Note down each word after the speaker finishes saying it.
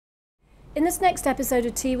In this next episode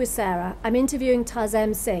of Tea with Sarah, I'm interviewing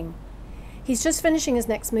Tarsem Singh. He's just finishing his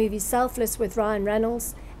next movie, Selfless, with Ryan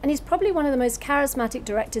Reynolds, and he's probably one of the most charismatic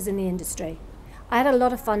directors in the industry. I had a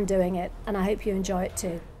lot of fun doing it, and I hope you enjoy it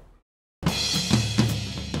too.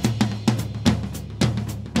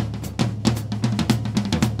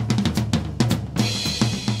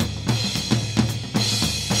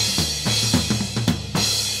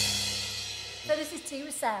 So this is Tea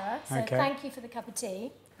with Sarah, so Okay. Thank you for the cup of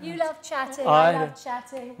tea. You love chatting, I love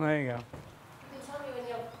chatting. There you go. You can tell me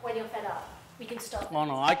when you're fed up. We can stop. Oh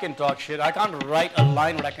no, I can talk shit. I can't write a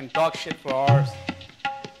line, but I can talk shit for hours.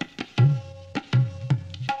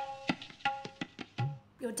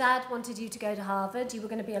 Your dad wanted you to go to Harvard. You were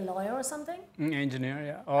going to be a lawyer or something? Engineer,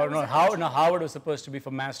 yeah. Or no, Howard was supposed to be for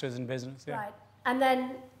masters in business, yeah. Right. And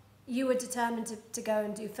then you were determined to go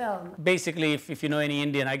and do film. Basically, if you know any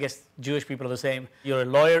Indian, I guess Jewish people are the same. You're a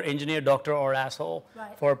lawyer, engineer, doctor, or asshole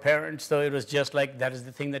for parents. So it was just like, that is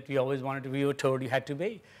the thing that we always wanted to be. We were told you had to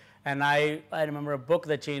be. And I remember a book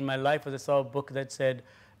that changed my life was I saw a book that said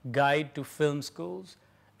Guide to Film Schools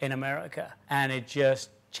in America. And it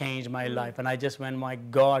just changed my life. And I just went, my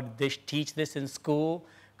God, they teach this in school.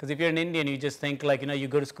 Because if you're an Indian, you just think like, you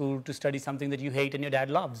go to school to study something that you hate and your dad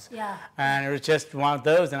loves. Yeah. And it was just one of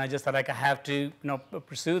those. And I just thought like, I have to,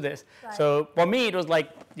 pursue this. Right. So for me, it was like,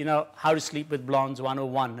 how to sleep with blondes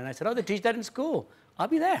 101. And I said, oh, they teach that in school. I'll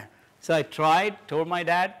be there. So I tried, told my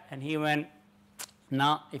dad, and he went,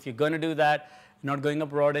 no, if you're going to do that, you're not going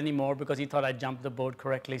abroad anymore, because he thought I jumped the boat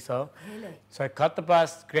correctly. So, Really? So I cut the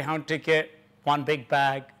bus, Greyhound ticket, one big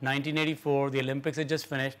bag, 1984, the Olympics had just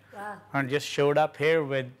finished. Wow. And just showed up here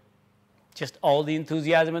with just all the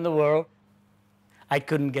enthusiasm in the world. I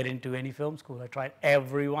couldn't get into any film school. I tried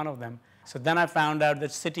every one of them. So then I found out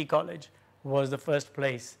that City College was the first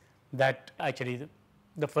place that actually,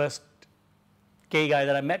 the first gay guy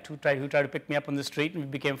that I met who tried to pick me up on the street, and we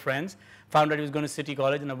became friends, found out he was going to City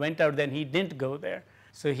College, and I went out there and he didn't go there.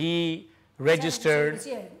 So he registered. Was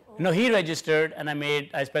you? No, he registered, and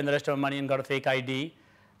I spent the rest of my money and got a fake ID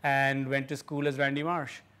and went to school as Randy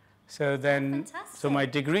Marsh. So then, so my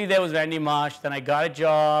degree there was Randy Marsh, then I got a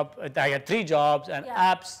job, I had 3 jobs, and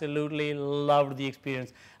absolutely loved the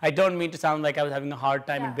experience. I don't mean to sound like I was having a hard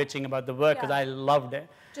time and bitching about the work, because I loved it.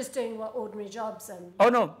 Just doing what ordinary jobs and... Oh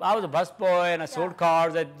no, I was a busboy and I sold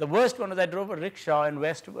cars. The worst one was I drove a rickshaw in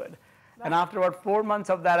Westwood. Right. And after about 4 months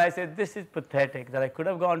of that, I said, this is pathetic, that I could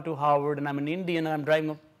have gone to Harvard and I'm an Indian and I'm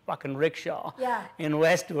driving a fucking rickshaw in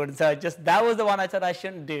Westwood. So that was the one I said I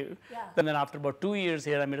shouldn't do. Yeah. And then after about 2 years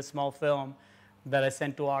here, I made a small film that I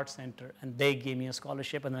sent to Art Center, and they gave me a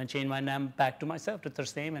scholarship, and then I changed my name back to myself, to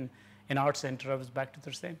Tarsem, and in Art Center I was back to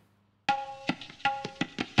Tarsem.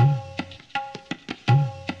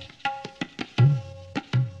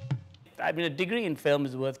 I mean, a degree in film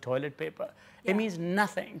is worth toilet paper. It means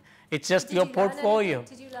nothing. It's just your portfolio.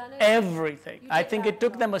 Did you learn everything. I think it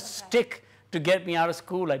took them a stick to get me out of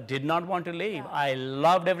school. I did not want to leave. I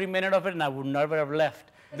loved every minute of it, and I would never have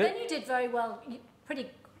left. But then you did very well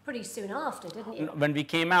pretty soon after, didn't you? When we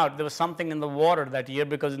came out, there was something in the water that year,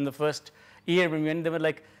 because in the first year when we went, there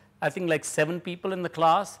were I think 7 people in the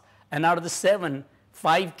class, and out of the 7,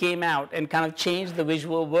 5 came out and kind of changed the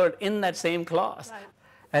visual world in that same class. Right.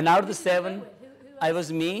 And out of the 7, I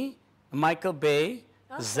was me, Michael Bay,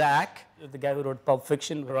 Zach, the guy who wrote Pulp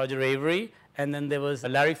Fiction, Roger Avery, and then there was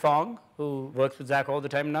Larry Fong, who works with Zach all the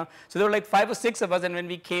time now. So there were 5 or 6 of us, and when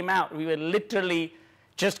we came out, we were literally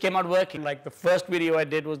just came out working. The first video I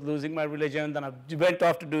did was Losing My Religion, then I went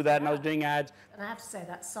off to do that, and I was doing ads. And I have to say,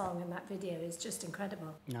 that song and that video is just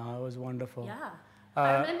incredible. No, it was wonderful. Yeah.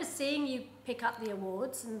 I remember seeing you pick up the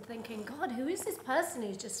awards and thinking, God, who is this person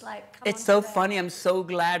who's just It's so funny. I'm so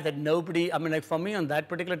glad that nobody, for me on that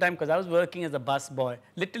particular time, because I was working as a busboy.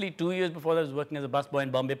 Literally 2 years before I was working as a busboy in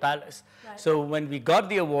Bombay Palace. Right. So when we got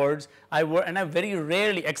the awards, and I very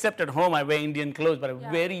rarely, except at home, I wear Indian clothes, but I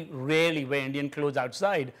very rarely wear Indian clothes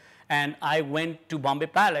outside. And I went to Bombay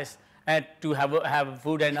Palace to have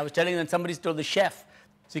food, and I was telling them, somebody stole the chef.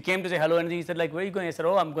 So he came to say hello, and he said, where are you going? I said,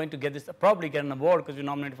 oh, I'm going to probably get an award, because we're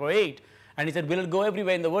nominated for 8. And he said, will it go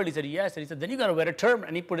everywhere in the world? He said, yes. And he said, then you got to wear a turban.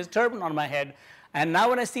 And he put his turban on my head. And now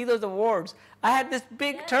when I see those awards, I had this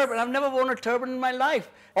big turban. I've never worn a turban in my life.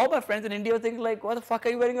 All my friends in India were thinking, why the fuck are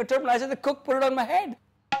you wearing a turban? I said, the cook put it on my head.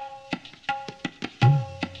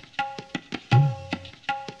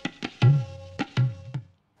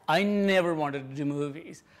 I never wanted to do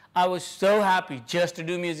movies. I was so happy just to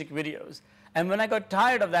do music videos. And when I got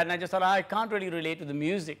tired of that and I just thought, I can't really relate to the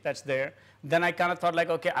music that's there, then I kind of thought like,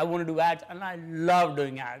 okay, I want to do ads. And I love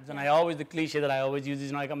doing ads. And I always, the cliche that I always use is,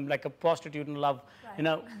 you know, like I'm like a prostitute in love, you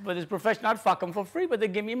know, with this profession. I'd fuck them for free, but they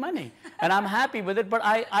give me money. And I'm happy with it, but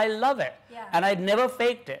I love it. And I'd never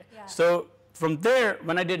faked it. So from there,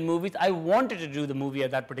 when I did movies, I wanted to do the movie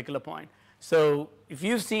at that particular point. So if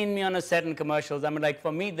you've seen me on a set in commercials, I mean, like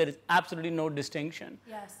for me, there is absolutely no distinction.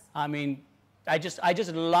 I mean, I just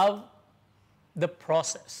love the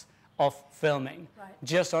process of filming,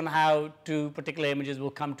 just on how two particular images will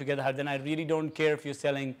come together. Then I really don't care if you're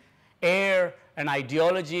selling air, an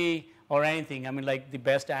ideology, or anything. I mean, like the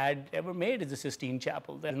best ad ever made is the Sistine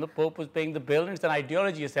Chapel. Then the Pope was paying the bill, and it's an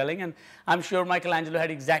ideology you're selling. And I'm sure Michelangelo had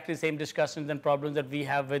exactly the same discussions and problems that we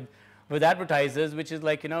have with advertisers, which is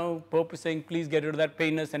like, you know, Pope is saying, please get rid of that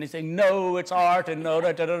penis, and he's saying, no, it's art, and no,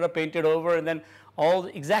 paint it over, and then all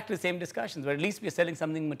exactly the same discussions, but at least we're selling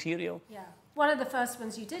something material. One of the first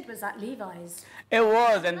ones you did was at Levi's. It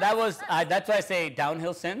was, and that was, that's why I say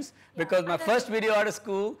downhill since, because my first video out of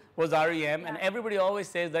school was REM, and everybody always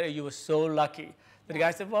says that you were so lucky. The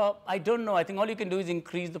guy said, well, I don't know. I think all you can do is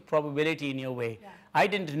increase the probability in your way. I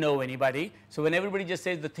didn't know anybody. So when everybody just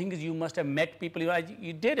says, the thing is you must have met people,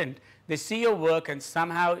 you didn't. They see your work and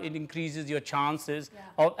somehow it increases your chances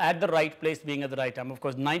of at the right place being at the right time. Of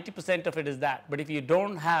course, 90% of it is that. But if you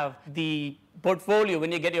don't have the portfolio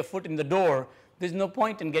when you get your foot in the door, there's no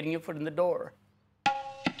point in getting your foot in the door.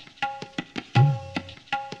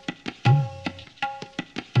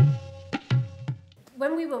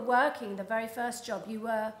 When we were working, the very first job, you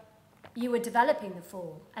were developing the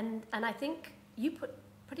fall, and I think you put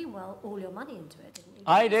pretty well all your money into it, didn't you?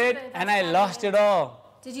 I did, and I lost it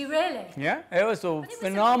all. Did you really? Yeah, it was so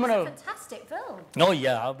phenomenal. It was a fantastic film. Oh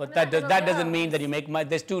yeah, but that doesn't mean that you make money.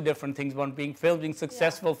 There's two different things: one being filmed, being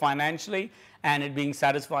successful financially, and it being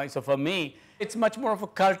satisfying. So for me, it's much more of a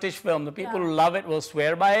cultish film. The people who love it will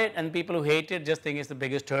swear by it, and people who hate it just think it's the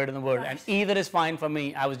biggest turd in the world. And either is fine for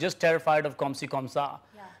me. I was just terrified of Comme Si Comme Ça.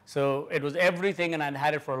 So it was everything, and I'd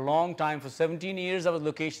had it for a long time. For 17 years, I was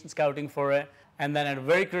location scouting for it. And then at a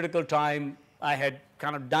very critical time, I had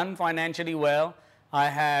kind of done financially well. I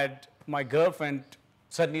had my girlfriend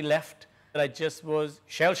suddenly left. I just was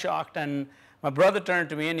shell-shocked, and my brother turned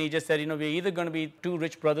to me and he just said, you know, we're either going to be two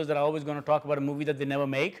rich brothers that are always going to talk about a movie that they never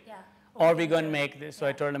make, or we're going to make this. So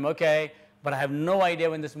I told him, okay, but I have no idea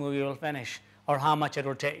when this movie will finish or how much it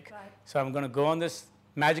will take. So I'm going to go on this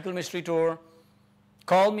magical mystery tour.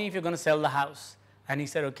 Call me if you're going to sell the house. And he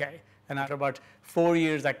said, okay. And after about 4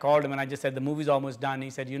 years, I called him and I just said, the movie's almost done. He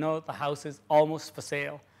said, you know, the house is almost for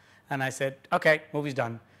sale. And I said, okay, movie's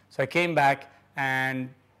done. So I came back and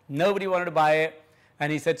nobody wanted to buy it.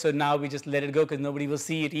 And he said, so now we just let it go because nobody will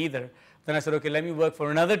see it either. Then I said, okay, let me work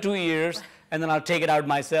for another 2 years and then I'll take it out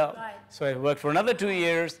myself. So I worked for another 2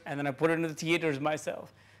 years and then I put it into the theaters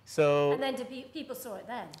myself. So and then people saw it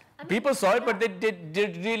then? People saw it, but they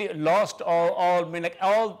did really lost all,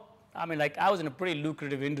 I mean, like I was in a pretty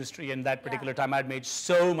lucrative industry in that particular time. I'd made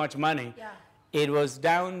so much money. It was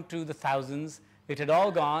down to the thousands. It had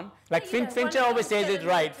all gone. Like Fincher always says it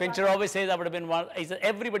right. Fincher always says I would have been one. He said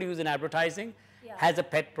everybody who's in advertising has a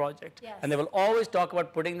pet project. And they will always talk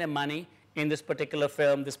about putting their money in this particular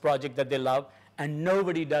film, this project that they love, and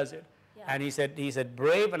nobody does it. And he said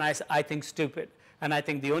brave, and I think stupid. And I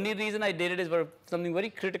think the only reason I did it is where something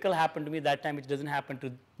very critical happened to me that time, which doesn't happen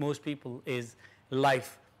to most people, is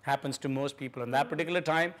life happens to most people. And that particular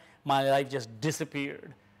time, my life just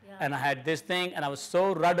disappeared. And I had this thing, and I was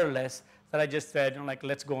so rudderless that I just said, you know, like,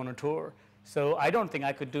 let's go on a tour. So I don't think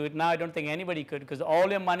I could do it now. I don't think anybody could, because all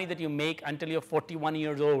your money that you make until you're 41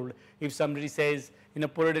 years old, if somebody says, you know,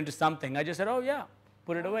 put it into something, I just said, oh yeah,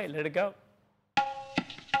 put it away, let it go.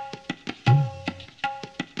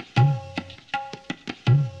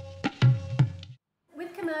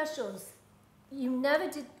 Commercials, you never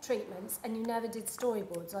did treatments and you never did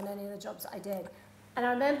storyboards on any of the jobs that I did. And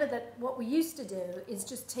I remember that what we used to do is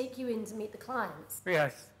just take you in to meet the clients.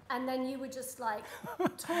 And then you would just like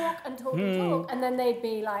talk and talk and talk. And then they'd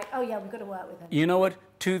be like, oh yeah, we've got to work with him. You know what?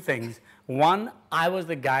 Two things. One, I was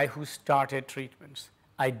the guy who started treatments.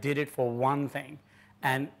 I did it for one thing,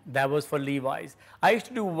 and that was for Levi's. I used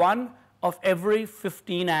to do one of every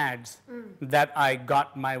 15 ads that I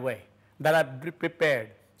got my way, that I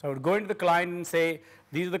prepared. So I would go into the client and say,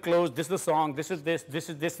 these are the clothes, this is the song, this is this,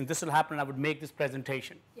 and this will happen, and I would make this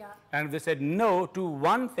presentation. And if they said no to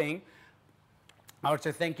one thing, I would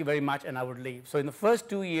say, thank you very much, and I would leave. So in the first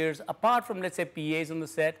 2 years, apart from, let's say, PAs on the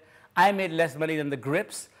set, I made less money than the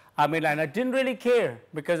grips. And I didn't really care,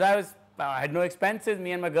 because I had no expenses.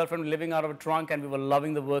 Me and my girlfriend were living out of a trunk, and we were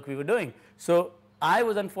loving the work we were doing. So I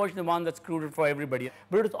was unfortunately the one that screwed it for everybody.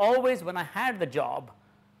 But it was always when I had the job,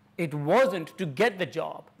 it wasn't to get the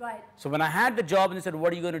job. Right. So when I had the job and they said,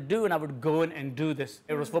 what are you going to do? And I would go in and do this.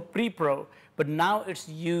 It was for pre-pro. But now it's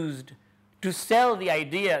used to sell the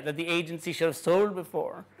idea that the agency should have sold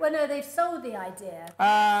before. Well, no, they've sold the idea.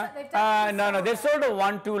 They've sold a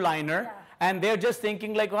 1-2-liner. Yeah. And they're just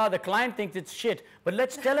thinking like, wow, the client thinks it's shit. But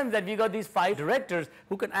let's tell him that we got these 5 directors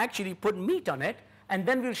who can actually put meat on it, and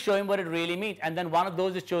then we'll show him what it really means. And then one of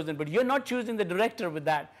those is chosen. But you're not choosing the director with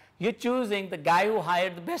that. You're choosing the guy who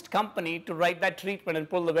hired the best company to write that treatment and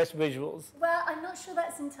pull the best visuals. Well, I'm not sure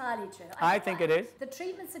that's entirely true. I think it is. The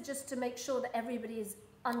treatments are just to make sure that everybody is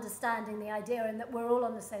understanding the idea and that we're all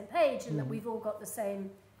on the same page and that we've all got the same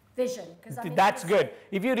vision. I mean, that's good.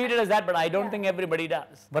 If you read it as that, but I don't think everybody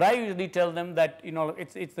does. But I usually tell them that, you know,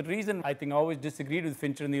 it's the reason I think I always disagreed with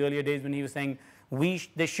Fincher in the earlier days when he was saying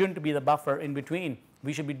there shouldn't be the buffer in between.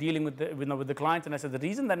 We should be dealing with the clients. And I said the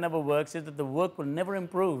reason that never works is that the work will never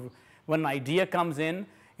improve. When an idea comes in,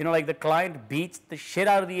 you know, like the client beats the shit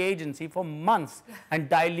out of the agency for months and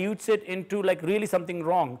dilutes it into like really something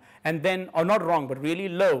wrong. And then, or not wrong, but really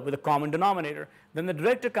low with a common denominator. Then the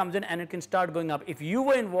director comes in and it can start going up. If you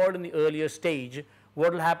were involved in the earlier stage,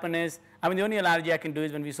 what will happen is, I mean, the only analogy I can do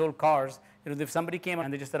is when we sold cars, you know, if somebody came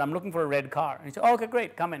and they just said, I'm looking for a red car. And you say, oh, okay,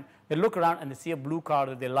 great, come in. They look around and they see a blue car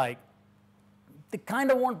that they like. They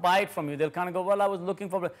kind of won't buy it from you. They'll kind of go, well, I was looking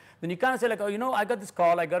for... Then you kind of say like, oh, you know, I got this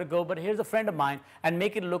call, I got to go, but here's a friend of mine, and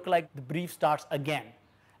make it look like the brief starts again.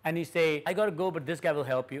 And you say, I got to go, but this guy will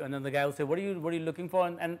help you. And then the guy will say, what are you looking for?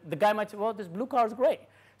 And the guy might say, well, this blue car is great.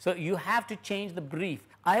 So you have to change the brief.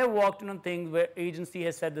 I have walked in on things where agency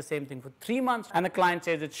has said the same thing for 3 months, and the client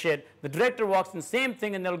says it's shit. The director walks in the same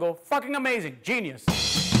thing, and they'll go, fucking amazing, genius.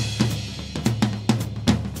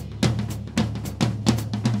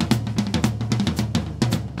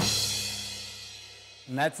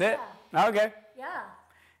 And that's it. Yeah. Okay. Yeah.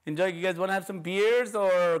 Enjoy. You guys want to have some beers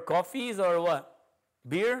or coffees or what?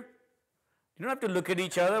 Beer? You don't have to look at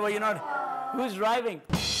each other, but you're not. Who's driving?